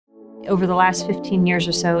Over the last 15 years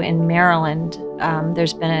or so in Maryland,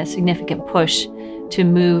 there's been a significant push to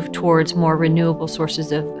move towards more renewable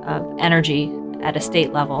sources of energy at a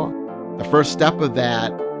state level. The first step of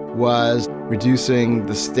that was reducing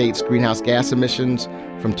the state's greenhouse gas emissions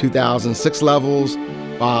from 2006 levels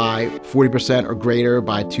by 40% or greater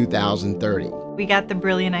by 2030. We got the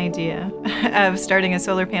brilliant idea of starting a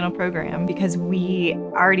solar panel program because we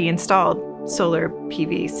already installed solar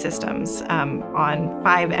PV systems on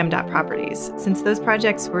 5 MDOT properties. Since those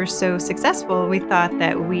projects were so successful, we thought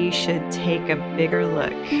that we should take a bigger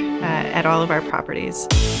look at all of our properties.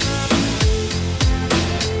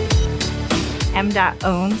 MDOT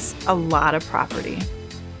owns a lot of property.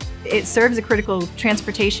 It serves a critical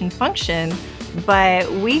transportation function,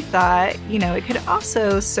 but we thought, it could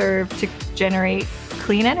also serve to generate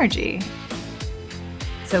clean energy.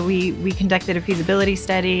 So we conducted a feasibility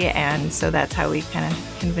study, and so that's how we kind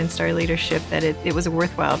of convinced our leadership that it was a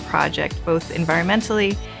worthwhile project, both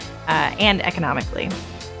environmentally and economically.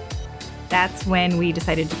 That's when we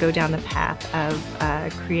decided to go down the path of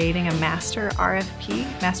creating a master RFP,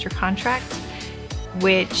 master contract,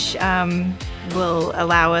 which will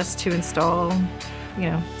allow us to install,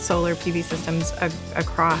 solar PV systems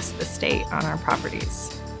across the state on our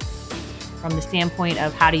properties. From the standpoint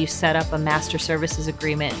of how do you set up a master services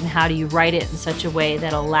agreement and how do you write it in such a way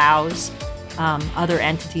that allows other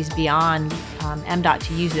entities beyond MDOT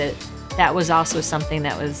to use it, that was also something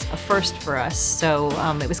that was a first for us. So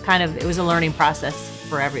it was a learning process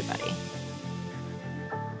for everybody.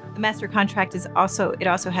 The master contract also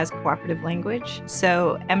has cooperative language.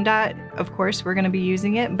 So MDOT, of course, we're going to be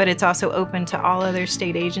using it, but it's also open to all other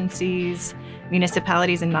state agencies,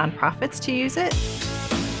 municipalities, and nonprofits to use it.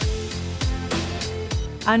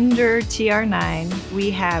 Under TR9,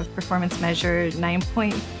 we have performance measure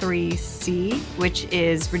 9.3C, which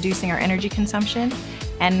is reducing our energy consumption,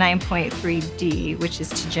 and 9.3D, which is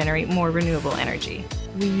to generate more renewable energy.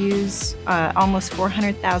 We use almost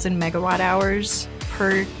 400,000 megawatt hours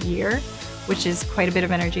per year, which is quite a bit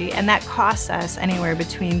of energy, and that costs us anywhere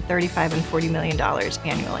between $35 and $40 million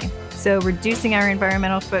annually. So reducing our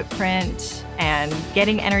environmental footprint and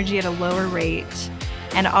getting energy at a lower rate,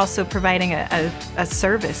 and also providing a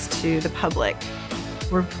service to the public.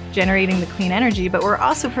 We're generating the clean energy, but we're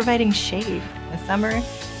also providing shade. In the summer,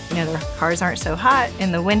 the cars aren't so hot.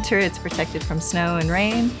 In the winter, it's protected from snow and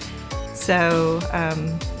rain. So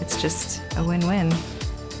it's just a win-win.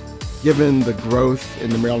 Given the growth in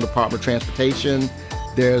the Maryland Department of Transportation,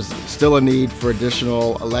 there's still a need for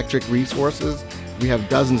additional electric resources. We have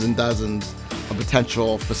dozens and dozens of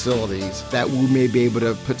potential facilities that we may be able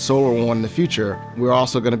to put solar on in the future. We're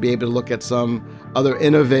also going to be able to look at some other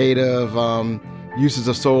innovative uses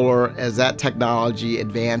of solar as that technology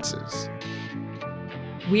advances.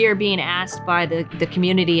 We are being asked by the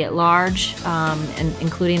community at large, and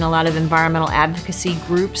including a lot of environmental advocacy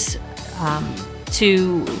groups,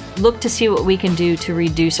 to look to see what we can do to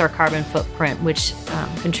reduce our carbon footprint, which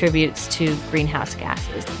contributes to greenhouse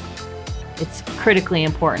gases. It's critically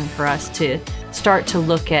important for us to start to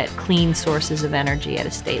look at clean sources of energy at a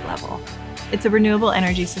state level. It's a renewable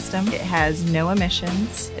energy system. It has no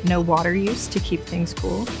emissions, no water use to keep things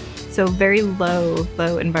cool, so very low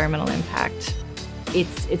environmental impact.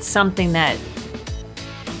 It's something that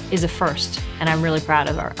is a first, and I'm really proud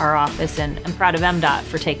of our office, and I'm proud of MDOT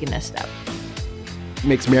for taking this step. It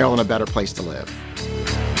makes Maryland a better place to live.